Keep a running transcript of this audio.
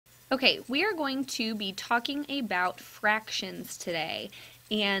Okay, we are going to be talking about fractions today,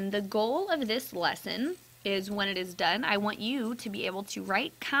 and the goal of this lesson is when it is done, I want you to be able to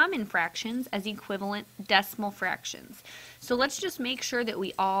write common fractions as equivalent decimal fractions. So let's just make sure that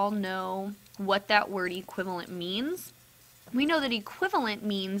we all know what that word equivalent means. We know that equivalent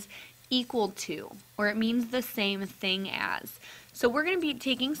means equal to, or it means the same thing as. So we're going to be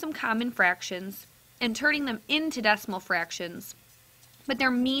taking some common fractions and turning them into decimal fractions, but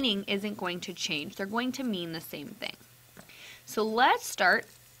their meaning isn't going to change. They're going to mean the same thing. So let's start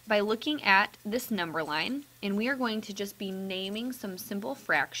by looking at this number line, and we are going to just be naming some simple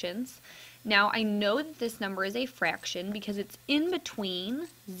fractions. Now I know that this number is a fraction because it's in between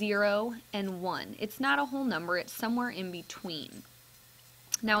 0 and 1. It's not a whole number, it's somewhere in between.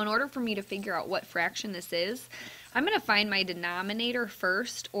 Now in order for me to figure out what fraction this is, I'm going to find my denominator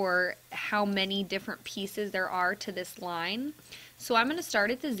first, or how many different pieces there are to this line. So I'm going to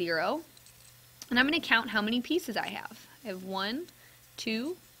start at the 0, and I'm going to count how many pieces I have. I have 1,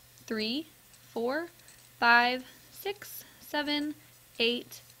 2, 3, 4, 5, 6, 7,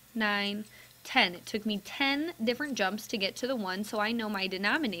 8, 9, 10. It took me 10 different jumps to get to the 1, so I know my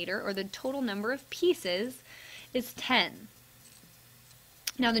denominator, or the total number of pieces, is 10.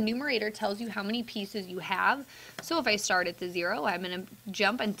 Now the numerator tells you how many pieces you have, so if I start at the 0, I'm going to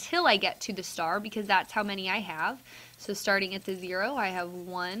jump until I get to the star because that's how many I have. So starting at the 0, I have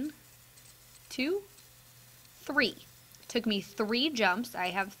 1, 2, 3. It took me 3 jumps, I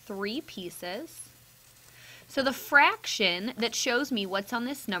have 3 pieces. So the fraction that shows me what's on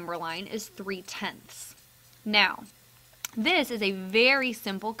this number line is 3/10. Now, this is a very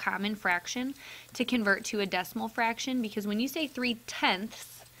simple common fraction to convert to a decimal fraction, because when you say 3/10,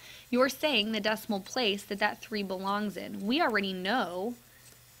 you're saying the decimal place that that 3 belongs in. We already know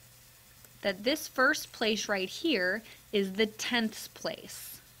that this first place right here is the 10ths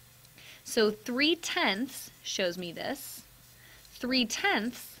place. So 3/10 shows me this.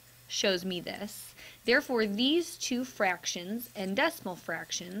 3/10 shows me this. Therefore, these two fractions and decimal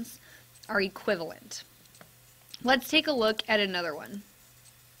fractions are equivalent. Let's take a look at another one.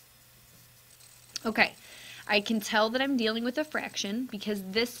 Okay, I can tell that I'm dealing with a fraction because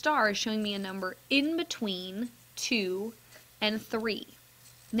this star is showing me a number in between 2 and 3.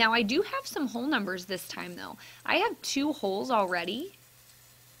 Now I do have some whole numbers this time though. I have 2 wholes already.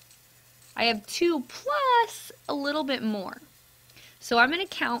 I have 2 plus a little bit more. So I'm going to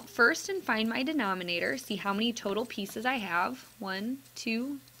count first and find my denominator, see how many total pieces I have. 1,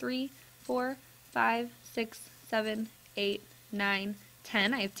 2, 3, 4, 5, 6, 7, 8, 9,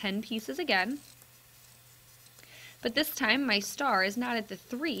 10. I have 10 pieces again. But this time my star is not at the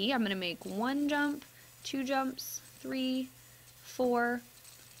 3. I'm going to make 1 jump, 2 jumps, 3, 4,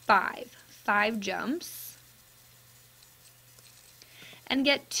 5. 5 jumps. And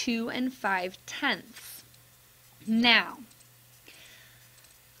get 2 5/10. Now,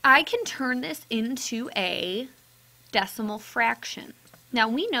 I can turn this into a decimal fraction. Now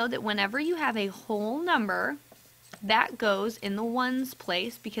we know that whenever you have a whole number, that goes in the ones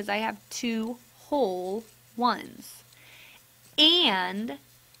place because I have 2 whole ones. And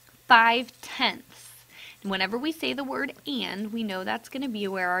 5/10. And whenever we say the word and, we know that's going to be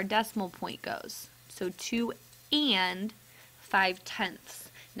where our decimal point goes. So 2 and 5/10.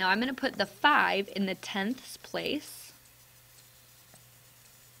 Now I'm going to put the 5 in the 10ths place.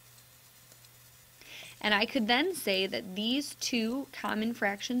 And I could then say that these two common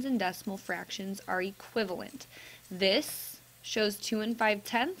fractions and decimal fractions are equivalent. This shows 2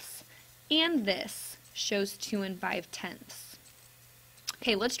 5/10, and this shows 2 5/10.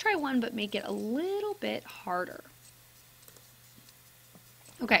 Okay, let's try one but make it a little bit harder.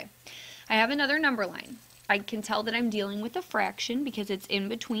 Okay, I have another number line. I can tell that I'm dealing with a fraction because it's in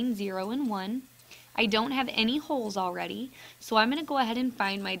between 0 and 1. I don't have any wholes already, so I'm going to go ahead and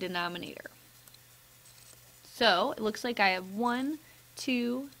find my denominator. So it looks like I have 1,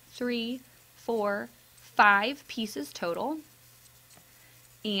 2, 3, 4, 5 pieces total.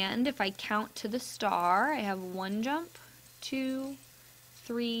 And if I count to the star, I have 1 jump, 2,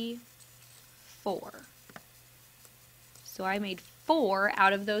 3, 4. So I made 4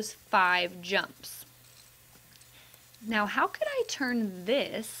 out of those 5 jumps. Now how could I turn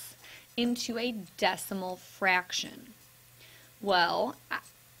this into a decimal fraction? Well,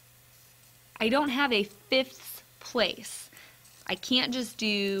 I don't have a 5ths place. I can't just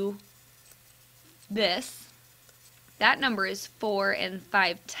do this. That number is 4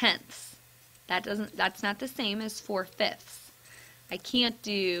 5/10. That's not the same as 4/5. I can't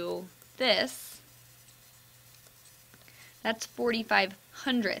do this. That's 45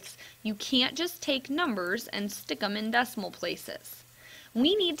 hundredths. You can't just take numbers and stick them in decimal places.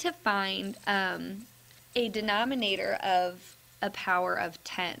 We need to find a denominator of a power of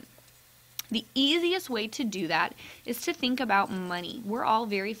 10. The easiest way to do that is to think about money. We're all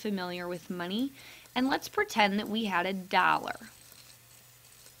very familiar with money, and let's pretend that we had $1.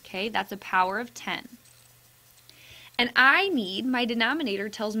 Okay, that's a power of 10. And my denominator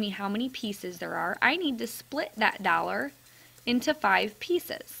tells me how many pieces there are. I need to split that dollar into 5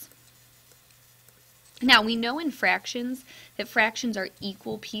 pieces. Now, we know in fractions that fractions are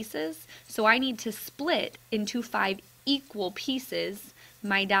equal pieces, so I need to split into 5 equal pieces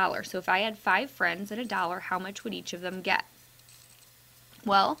my dollar. So if I had 5 friends at $1, how much would each of them get?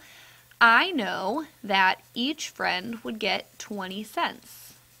 Well, I know that each friend would get 20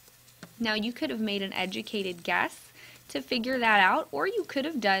 cents. Now, you could have made an educated guess to figure that out, or you could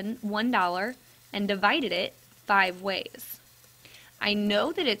have done $1 and divided it 5 ways. I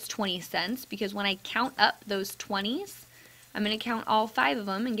know that it's 20 cents because when I count up those 20s, I'm going to count all 5 of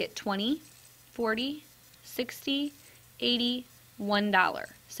them and get 20, 40, 60, 80, $1.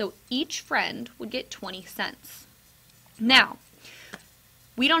 So each friend would get 20 cents. Now,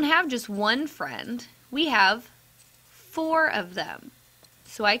 we don't have just one friend, we have 4 of them.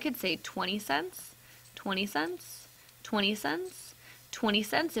 So I could say 20 cents, 20 cents, 20 cents, 20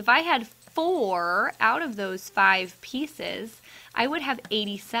 cents. If I had 4 out of those 5 pieces, I would have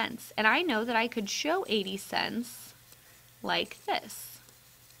 80 cents. And I know that I could show 80 cents like this.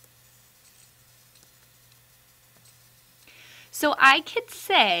 So I could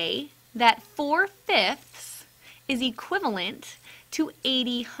say that 4/5 is equivalent to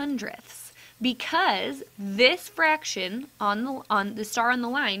 80 hundredths because this fraction on the star on the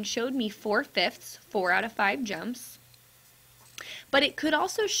line showed me 4/5, 4 out of 5 jumps. But it could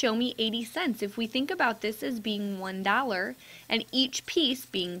also show me 80 cents if we think about this as being $1 and each piece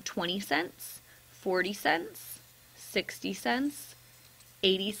being 20 cents, 40 cents, 60 cents,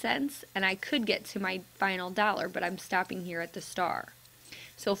 80 cents, and I could get to my final dollar, but I'm stopping here at the star.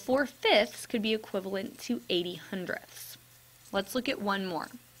 So 4/5 could be equivalent to 80 hundredths. Let's look at one more.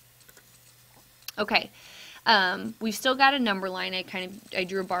 Okay, we've still got a number line. I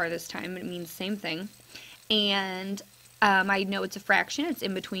drew a bar this time, but it means the same thing. And I know it's a fraction. It's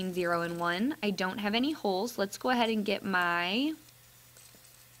in between 0 and 1. I don't have any holes. Let's go ahead and get my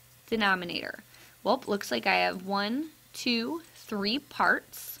denominator. Well, looks like I have 1, 2, 3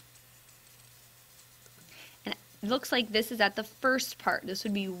 parts. And it looks like this is at the first part. This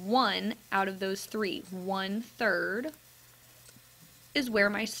would be 1 out of those 3. 1/3 is where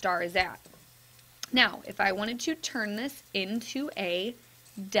my star is at. Now, if I wanted to turn this into a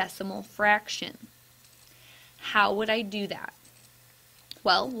decimal fraction, how would I do that?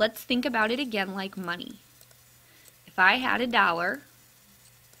 Well, let's think about it again like money. If I had $1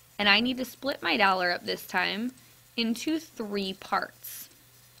 and I need to split my dollar up this time into 3 parts.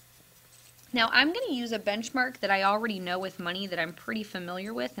 Now, I'm going to use a benchmark that I already know with money that I'm pretty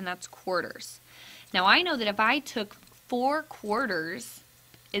familiar with, and that's quarters. Now, I know that if I took 4 quarters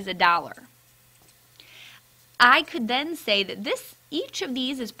is $1. I could then say that each of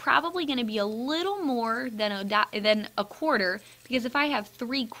these is probably going to be a little more than a quarter, because if I have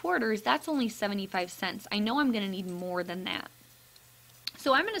 3 quarters, that's only 75 cents. I know I'm going to need more than that.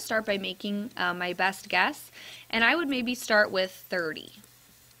 So I'm going to start by making my best guess, and I would maybe start with 30.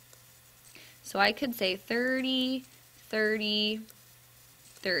 So I could say 30, 30,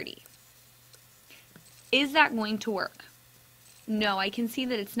 30. Is that going to work? No, I can see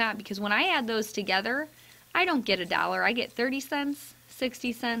that it's not, because when I add those together, I don't get $1. I get 30 cents,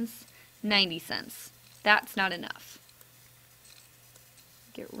 60 cents, 90 cents. That's not enough.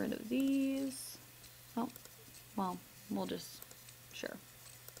 Get rid of these. Oh, well, we'll just, sure.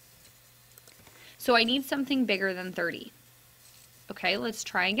 So I need something bigger than 30. Okay, let's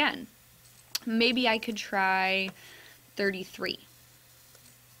try again. Maybe I could try 33.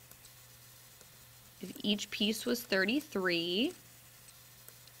 If each piece was 33,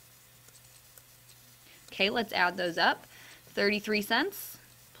 okay, let's add those up. 33 cents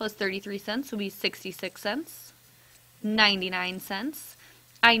plus 33 cents will be 66 cents, 99 cents.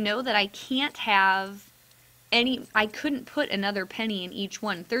 I know that I can't have I couldn't put another penny in each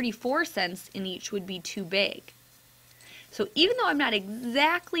one. 34 cents in each would be too big. So even though I'm not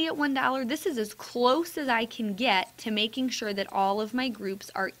exactly at $1, this is as close as I can get to making sure that all of my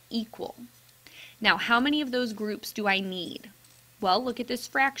groups are equal. Now, how many of those groups do I need? Well, look at this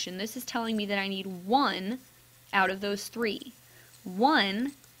fraction. This is telling me that I need 1 out of those 3.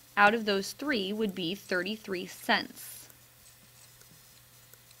 1 out of those 3 would be 33 cents.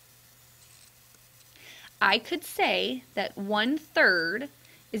 I could say that 1/3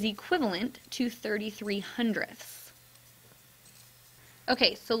 is equivalent to 33 hundredths.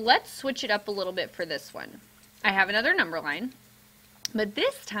 Okay, so let's switch it up a little bit for this one. I have another number line, but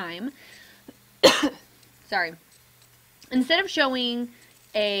this time, sorry, instead of showing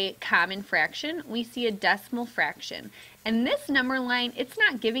a common fraction, we see a decimal fraction. And this number line, it's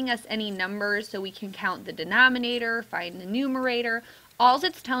not giving us any numbers so we can count the denominator, find the numerator. All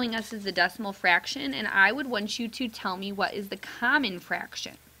it's telling us is the decimal fraction, and I would want you to tell me what is the common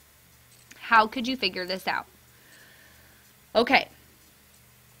fraction. How could you figure this out? Okay.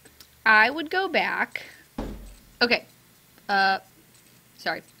 I would go back. Okay.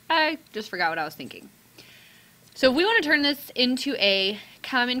 Sorry. I just forgot what I was thinking. So if we want to turn this into a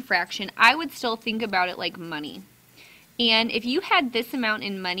common fraction, I would still think about it like money. And if you had this amount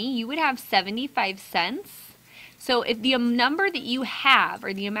in money, you would have 75 cents. So if the number that you have,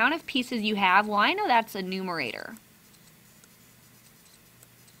 or the amount of pieces you have, well, I know that's a numerator.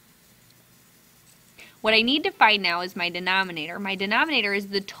 What I need to find now is my denominator. My denominator is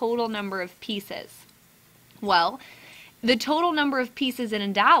the total number of pieces. Well, the total number of pieces in a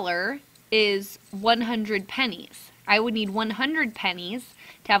dollar is 100 pennies. I would need 100 pennies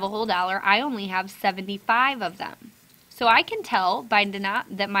to have a whole dollar. I only have 75 of them. So I can tell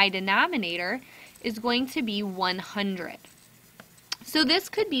that my denominator is going to be 100. So this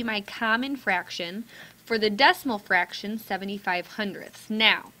could be my common fraction for the decimal fraction 75 hundredths.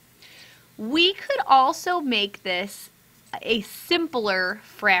 Now, we could also make this a simpler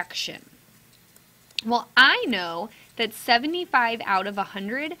fraction. Well, I know that 75 out of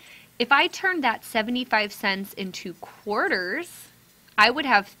 100, if I turned that 75 cents into quarters, I would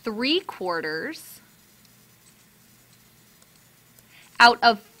have 3 quarters out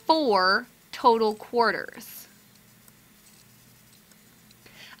of 4 total quarters.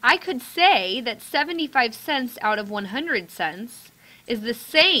 I could say that 75 cents out of 100 cents is the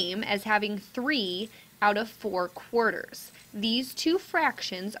same as having 3 out of 4 quarters. These two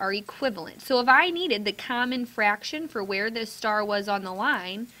fractions are equivalent. So if I needed the common fraction for where this star was on the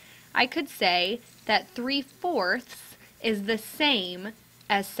line, I could say that 3/4 is the same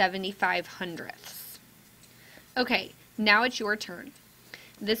as 75 hundredths. Okay, now it's your turn.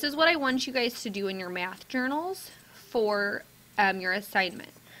 This is what I want you guys to do in your math journals for your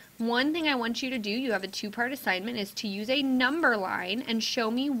assignment. One thing I want you to do, you have a 2-part assignment, is to use a number line and show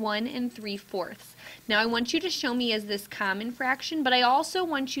me 1 3/4. Now I want you to show me as this common fraction, but I also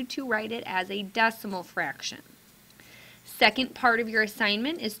want you to write it as a decimal fraction. Second part of your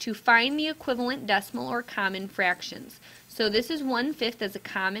assignment is to find the equivalent decimal or common fractions. So this is 1/5 as a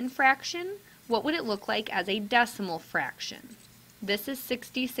common fraction. What would it look like as a decimal fraction? This is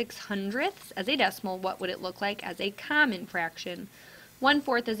 66 hundredths as a decimal. What would it look like as a common fraction?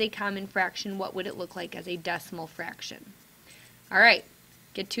 1/4 as a common fraction. What would it look like as a decimal fraction? All right,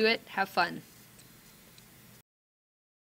 get to it. Have fun.